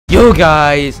Yo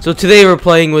guys, so today we're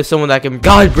playing with someone that can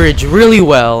God Bridge really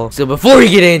well. So before we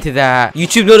get into that,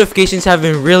 YouTube notifications have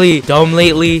been really dumb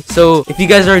lately. So if you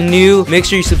guys are new, make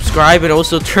sure you subscribe and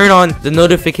also turn on the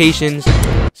notifications.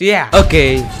 So yeah,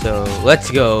 okay, so let's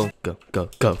go. Go, go,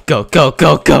 go, go, go,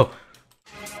 go, go.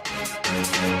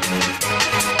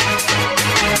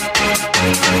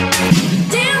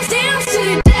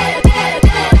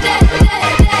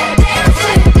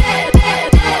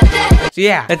 So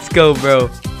yeah, let's go, bro.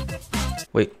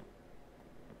 Wait,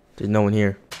 there's no one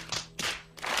here.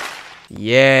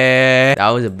 Yeah, that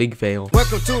was a big fail.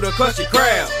 Welcome to the country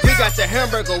crowd. We got the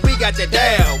hamburger, we got the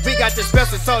down, we got the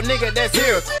special salt nigga that's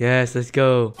here. Yes, let's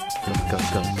go. Go, go,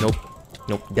 go. Nope,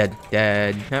 nope, dead,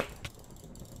 dead. Yep.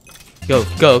 Go,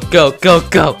 go, go, go,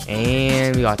 go.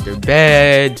 And we got their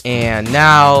bed. And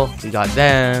now we got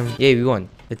them. Yay, we won.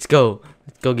 Let's go.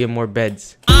 Let's go get more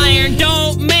beds. Iron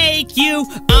don't make you,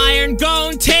 iron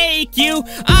gon' take you,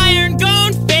 iron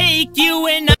gon' fake you,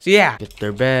 and So yeah, get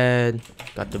their bed.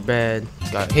 Got the bed.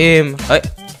 Got him. Hey,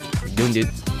 what you doing, dude?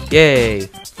 Yay,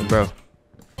 bro.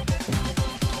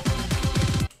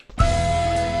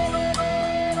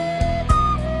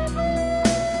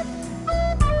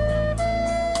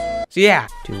 So yeah,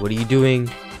 dude, what are you doing?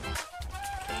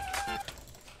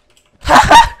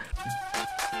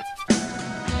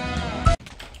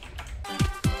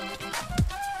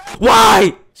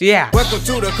 Why? So yeah. Welcome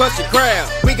to the country crowd.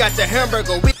 We got the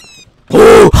hamburger, we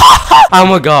Oh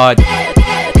my god.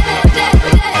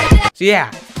 So yeah.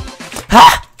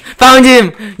 Ha! Found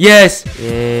him! Yes!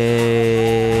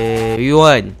 Yay! We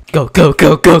won. Go, go,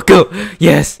 go, go, go!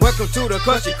 Yes! Welcome to the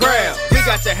country crowd. We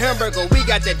got the hamburger, we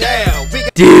got the down, we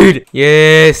got Dude!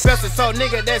 Yes! special salt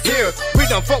nigga that's here. We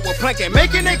done fuck with plank and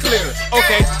making it clear.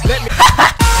 Okay, let me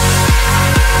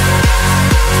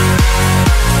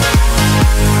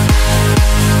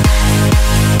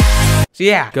So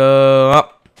yeah. Go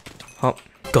up. Up.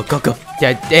 Go, go, go.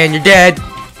 Dead. And you're dead.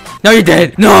 No, you're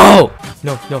dead. No!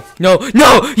 No, no, no,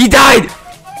 no! He died!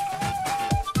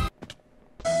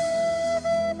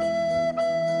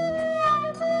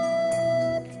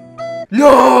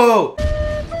 No!